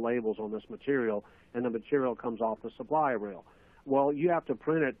printing the labels on this material, and the material comes off the supply reel. Well, you have to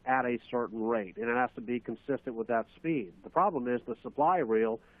print it at a certain rate, and it has to be consistent with that speed. The problem is the supply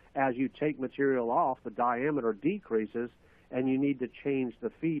reel, as you take material off, the diameter decreases, and you need to change the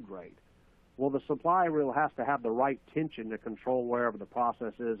feed rate. Well, the supply reel has to have the right tension to control wherever the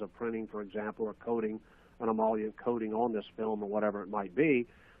process is of printing, for example, or coating, an emollient coating on this film or whatever it might be.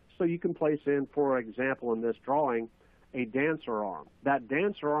 So you can place in, for example, in this drawing, a dancer arm. That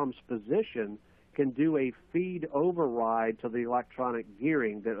dancer arm's position can do a feed override to the electronic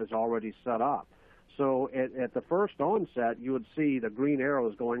gearing that is already set up. So at the first onset, you would see the green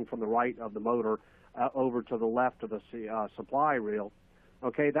arrows going from the right of the motor over to the left of the supply reel.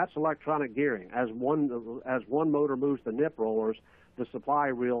 Okay, that's electronic gearing. As one motor moves the nip rollers, the supply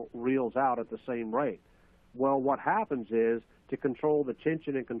reel reels out at the same rate. Well, what happens is, to control the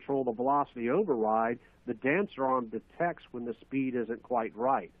tension and control the velocity override, the dancer arm detects when the speed isn't quite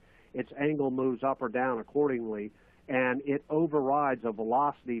right. Its angle moves up or down accordingly, and it overrides a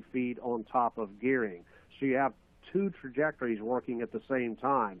velocity feed on top of gearing. So you have two trajectories working at the same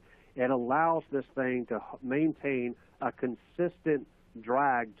time. It allows this thing to maintain a consistent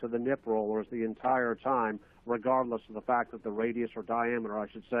drag to the nip rollers the entire time, regardless of the fact that the radius or diameter, I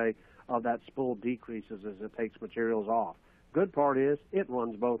should say, of that spool decreases as it takes materials off. Good part is it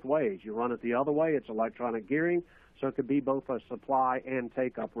runs both ways. You run it the other way, it's electronic gearing, so it could be both a supply and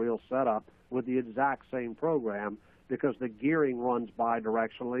take-up reel setup with the exact same program, because the gearing runs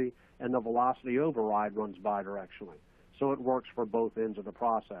bidirectionally and the velocity override runs bidirectionally. So it works for both ends of the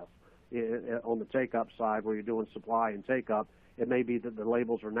process. On the take-up side, where you're doing supply and take-up, it may be that the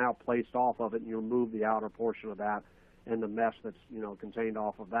labels are now placed off of it and you remove the outer portion of that, and the mesh that's contained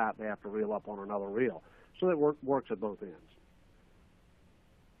off of that, they have to reel up on another reel. So it works at both ends.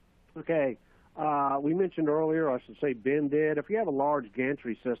 Okay, we mentioned earlier, I should say Ben did, if you have a large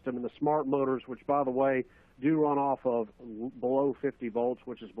gantry system, and the smart motors, which by the way do run off of below 50 volts,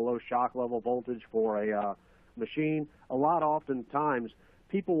 which is below shock level voltage for a machine, oftentimes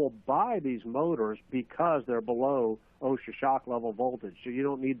people will buy these motors because they're below OSHA shock level voltage. So you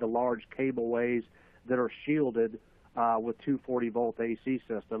don't need the large cableways that are shielded with 240 volt AC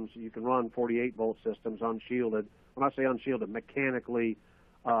systems. You can run 48 volt systems unshielded. When I say unshielded, mechanically,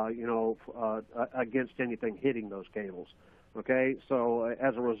 against anything hitting those cables. Okay, so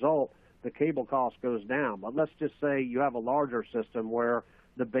as a result, the cable cost goes down. But let's just say you have a larger system where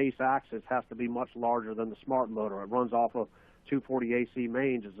the base axis has to be much larger than the smart motor. It runs off of 240 AC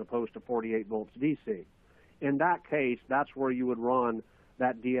mains as opposed to 48 volts DC. In that case, that's where you would run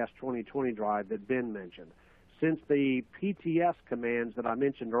that DS2020 drive that Ben mentioned. Since the PTS commands that I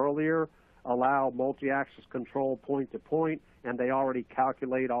mentioned earlier allow multi-axis control point to point, and they already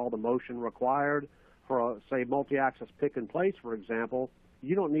calculate all the motion required for, say, multi-axis pick and place, for example,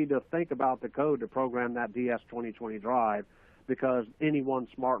 you don't need to think about the code to program that DS2020 drive, because any one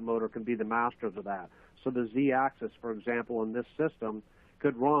smart motor can be the masters of that. So the Z-axis, for example, in this system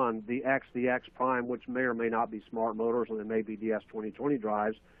could run the X prime, which may or may not be smart motors, and they may be DS2020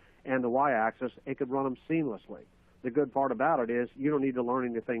 drives, and the Y-axis, it could run them seamlessly. The good part about it is you don't need to learn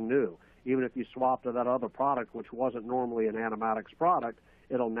anything new. Even if you swap to that other product, which wasn't normally an Animatics product,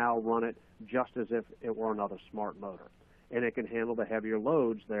 it'll now run it just as if it were another smart motor. And it can handle the heavier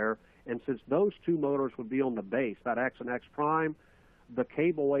loads there. And since those two motors would be on the base, that X and X prime, the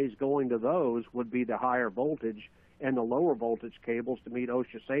cableways going to those would be the higher voltage, and the lower voltage cables to meet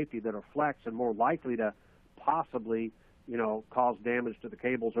OSHA safety that are flex and more likely to possibly cause damage to the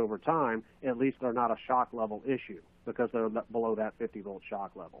cables over time, at least they're not a shock level issue because they're below that 50-volt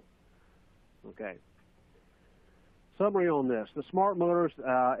shock level. Okay. Summary on this. The smart motors,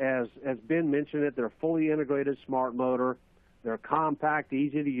 as Ben mentioned it, they're fully integrated smart motor. They're compact,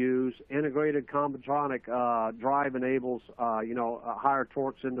 easy to use. Integrated Combitronic drive enables, higher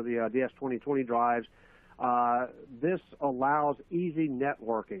torques into the DS2020 drives. This allows easy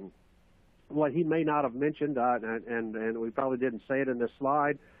networking. What he may not have mentioned, and we probably didn't say it in this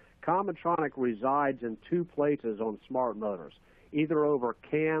slide, Combitronic resides in two places on smart motors, either over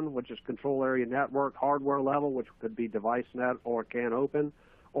CAN, which is Control Area Network, hardware level, which could be device net or CAN open,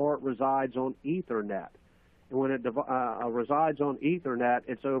 or it resides on Ethernet. And when it resides on Ethernet,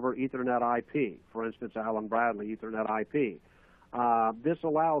 it's over Ethernet IP, for instance, Allen Bradley Ethernet IP. This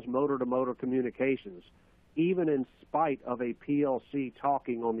allows motor-to-motor communications, even in spite of a PLC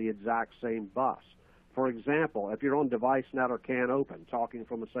talking on the exact same bus. For example, if you're on device net or CAN open, talking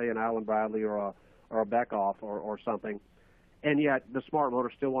from, say, an Allen Bradley or a Beckhoff or something, and yet the smart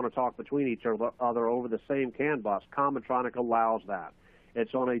motors still want to talk between each other over the same CAN bus, Combitronic allows that.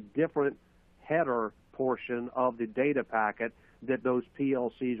 It's on a different header portion of the data packet that those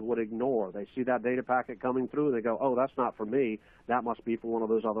PLCs would ignore. They see that data packet coming through, and they go, oh, that's not for me. That must be for one of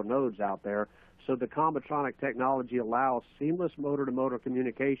those other nodes out there. So the Combitronic technology allows seamless motor-to-motor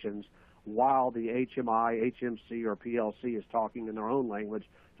communications while the HMI, HMC, or PLC is talking in their own language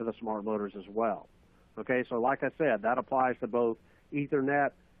to the smart motors as well. Okay, so like I said, that applies to both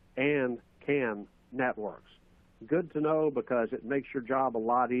Ethernet and CAN networks. Good to know because it makes your job a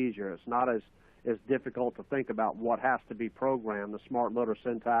lot easier. It's not as difficult to think about what has to be programmed. The smart motor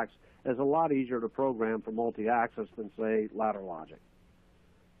syntax is a lot easier to program for multi-axis than, say, ladder logic.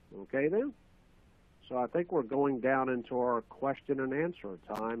 Okay, then? So I think we're going down into our question and answer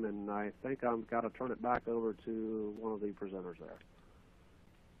time, and I think I've got to turn it back over to one of the presenters there.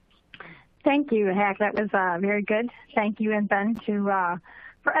 Thank you, Hack. That was very good. Thank you, and Ben,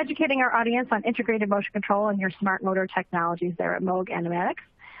 for educating our audience on integrated motion control and your smart motor technologies there at Moog Animatics.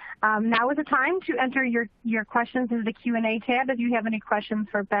 Now is the time to enter your questions into the Q&A tab if you have any questions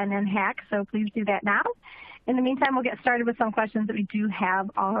for Ben and Hack, so please do that now. In the meantime, we'll get started with some questions that we do have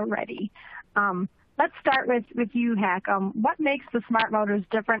already. Let's start with you, Hack. What makes the smart motors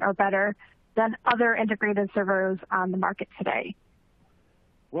different or better than other integrated servos on the market today?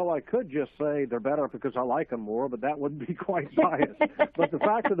 Well, I could just say they're better because I like them more, but that would be quite biased. But the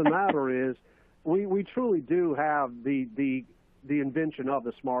fact of the matter is we truly do have the invention of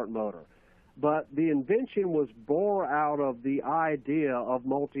the smart motor. But the invention was born out of the idea of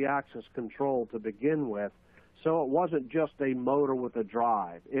multi-axis control to begin with, so it wasn't just a motor with a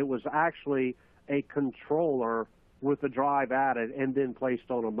drive. It was actually a controller with a drive added and then placed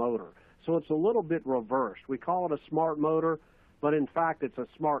on a motor. So it's a little bit reversed. We call it a smart motor, but in fact it's a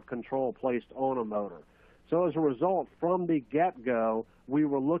smart control placed on a motor. So as a result, from the get-go, we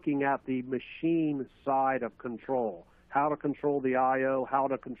were looking at the machine side of control, how to control the I/O, how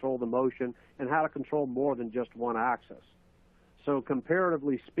to control the motion, and how to control more than just one axis. So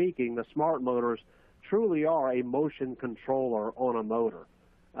comparatively speaking, the smart motors truly are a motion controller on a motor.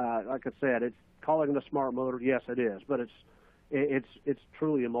 Like I said, it's calling it a smart motor, yes it is, but it's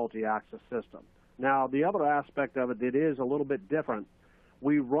truly a multi-axis system. Now, the other aspect of it that is a little bit different,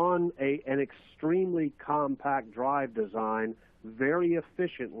 we run an extremely compact drive design very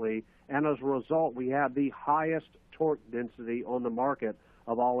efficiently, and as a result, we have the highest torque density on the market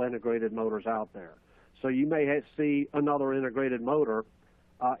of all integrated motors out there. So you may see another integrated motor,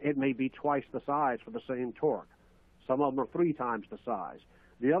 it may be twice the size for the same torque. Some of them are 3 times the size.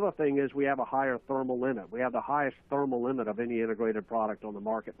 The other thing is we have a higher thermal limit. We have the highest thermal limit of any integrated product on the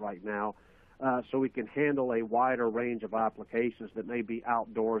market right now, so we can handle a wider range of applications that may be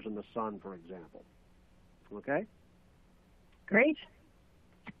outdoors in the sun, for example. Okay? Great.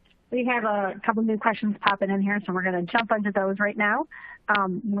 We have a couple new questions popping in here, so we're going to jump into those right now.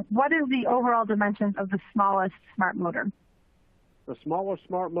 What is the overall dimensions of the smallest smart motor? The smallest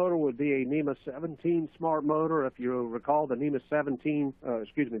smart motor would be a NEMA 17 smart motor. If you recall, the NEMA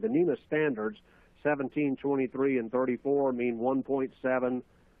the NEMA standards 17, 23, and 34 mean 1.7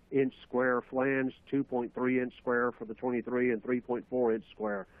 inch square flange, 2.3 inch square for the 23, and 3.4 inch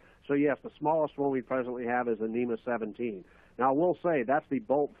square. So yes, the smallest one we presently have is a NEMA 17. Now I will say that's the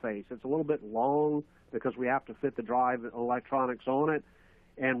bolt face. It's a little bit long because we have to fit the drive electronics on it,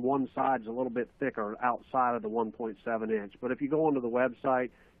 and one side's a little bit thicker outside of the 1.7 inch. But if you go onto the website,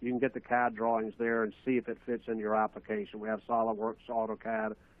 you can get the CAD drawings there and see if it fits in your application. We have SolidWorks,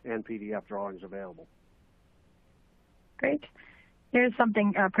 AutoCAD, and PDF drawings available. Great. Here's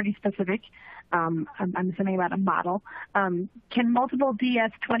something pretty specific. I'm assuming about a model. Can multiple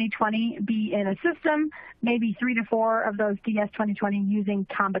DS2020 be in a system, maybe 3 to 4 of those DS2020 using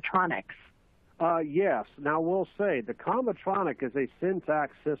Combatronics? Yes. Now, we'll say the Combatronic is a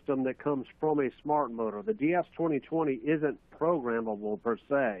syntax system that comes from a smart motor. The DS2020 isn't programmable per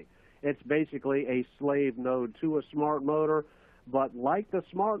se. It's basically a slave node to a smart motor, but like the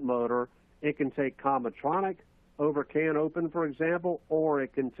smart motor, it can take Combatronic over CAN open, for example, or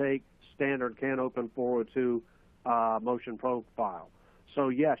it can take standard CAN open 402 motion profile. So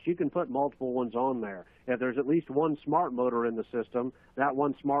yes, you can put multiple ones on there. If there's at least one smart motor in the system, that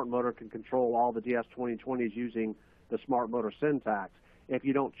one smart motor can control all the DS2020s using the smart motor syntax. If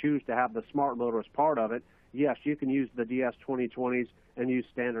you don't choose to have the smart motor as part of it, yes, you can use the DS2020s and use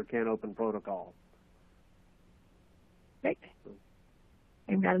standard CAN open protocol. Great.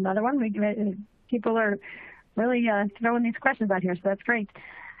 We've got another one. People are really throwing these questions out here, so that's great.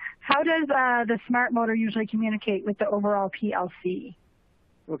 How does the smart motor usually communicate with the overall PLC?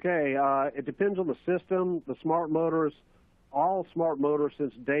 Okay, it depends on the system. The smart motors, all smart motors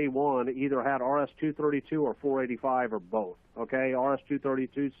since day one either had RS-232 or 485 or both. Okay,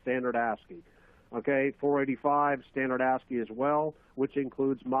 RS-232 standard ASCII. Okay, 485 standard ASCII as well, which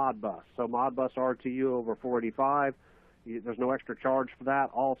includes Modbus. So Modbus RTU over 485. There's no extra charge for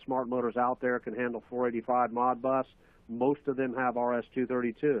that. All smart motors out there can handle 485 Modbus. Most of them have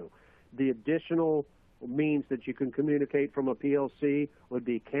RS-232. The additional means that you can communicate from a PLC would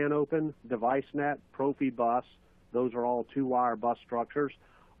be CAN open, DeviceNet, Profibus. Those are all 2-wire bus structures.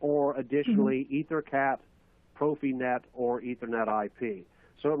 Or additionally, EtherCAT, Profinet, or Ethernet IP.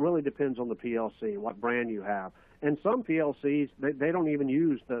 So it really depends on the PLC, what brand you have. And some PLCs, they don't even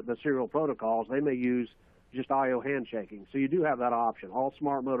use the serial protocols. They may use just I/O handshaking. So you do have that option. All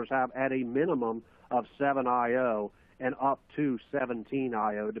smart motors have at a minimum of 7 I/O and up to 17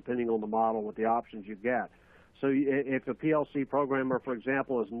 I/O, depending on the model with the options you get. So if a PLC programmer, for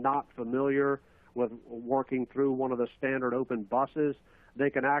example, is not familiar with working through one of the standard open buses, they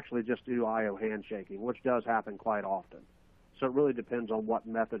can actually just do I/O handshaking, which does happen quite often. So it really depends on what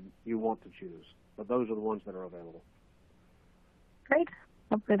method you want to choose. But those are the ones that are available. Great.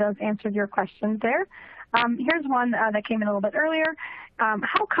 Hopefully those answered your questions there. Here's one that came in a little bit earlier.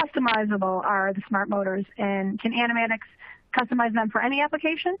 How customizable are the smart motors, and can Animatics customize them for any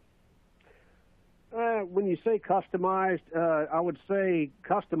application? When you say customized, I would say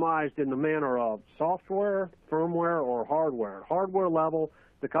customized in the manner of software, firmware, or hardware. Hardware level,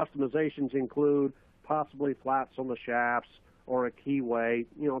 the customizations include possibly flats on the shafts or a keyway,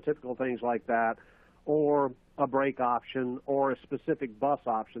 typical things like that, or a brake option or a specific bus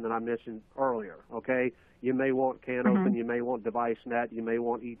option that I mentioned earlier, okay? You may want CAN open, you may want DeviceNet, you may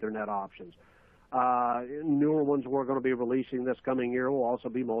want Ethernet options. Newer ones we're going to be releasing this coming year will also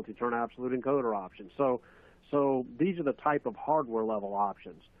be multi-turn absolute encoder options. So these are the type of hardware level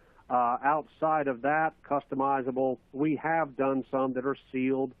options. Outside of that, customizable, we have done some that are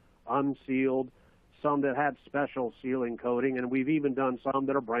sealed, unsealed, some that had special sealing coating, and we've even done some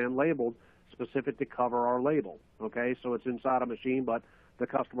that are brand labeled specific to cover our label. Okay, so it's inside a machine, but the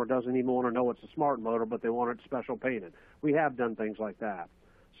customer doesn't even want to know it's a smart motor, but they want it special painted. We have done things like that.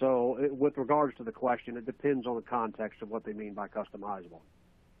 So with regards to the question, it depends on the context of what they mean by customizable.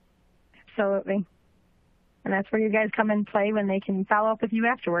 Absolutely. And that's where you guys come and play when they can follow up with you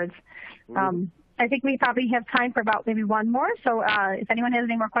afterwards. I think we probably have time for about maybe one more. So if anyone has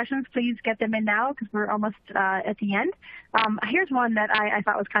any more questions, please get them in now because we're almost at the end. Here's one that I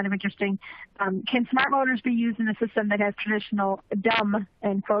thought was kind of interesting. Can smart motors be used in a system that has traditional dumb,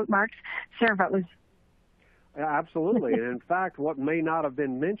 in quote marks, servos? Absolutely. And in fact, what may not have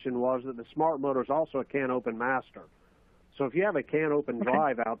been mentioned was that the smart motor is also a CAN open master. So if you have a CAN open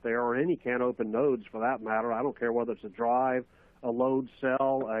drive out there, or any CAN open nodes for that matter, I don't care whether it's a drive, a load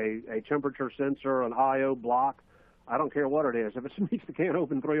cell, a temperature sensor, an I/O block, I don't care what it is. If it meets the CAN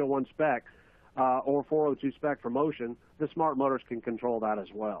open 301 spec or 402 spec for motion, the smart motors can control that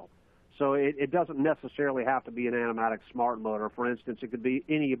as well. So it doesn't necessarily have to be an Animatics smart motor. For instance, it could be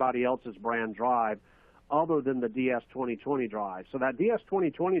anybody else's brand drive other than the DS2020 drive. So that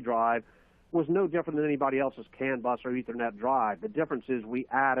DS2020 drive was no different than anybody else's CAN bus or Ethernet drive. The difference is we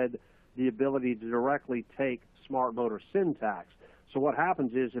added the ability to directly take smart motor syntax. So what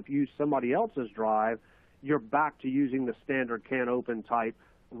happens is if you use somebody else's drive, you're back to using the standard CAN open type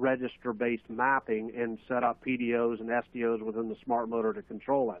register-based mapping and set up PDOs and SDOs within the smart motor to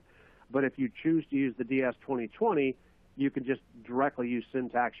control it. But if you choose to use the DS2020, you can just directly use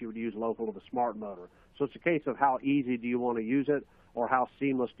syntax you would use local to the smart motor. So it's a case of how easy do you want to use it, or how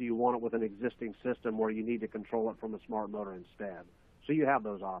seamless do you want it with an existing system where you need to control it from a smart motor instead. So you have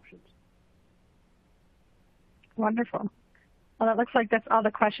those options. Wonderful. Well, it looks like that's all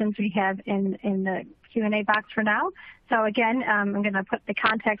the questions we have in the Q&A box for now. So again, I'm going to put the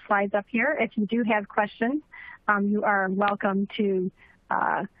contact slides up here. If you do have questions, you are welcome to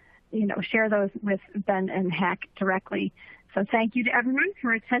share those with Ben and Hack directly. So thank you to everyone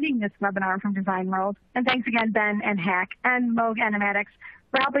for attending this webinar from Design World. And thanks again, Ben and Hack and Moog Animatics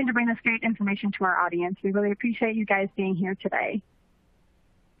for helping to bring this great information to our audience. We really appreciate you guys being here today.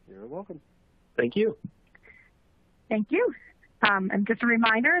 You're welcome. Thank you. Thank you. And just a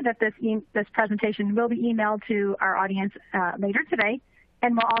reminder that this presentation will be emailed to our audience later today,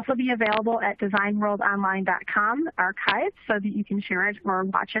 and will also be available at designworldonline.com archived so that you can share it or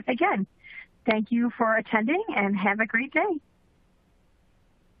watch it again. Thank you for attending, and have a great day.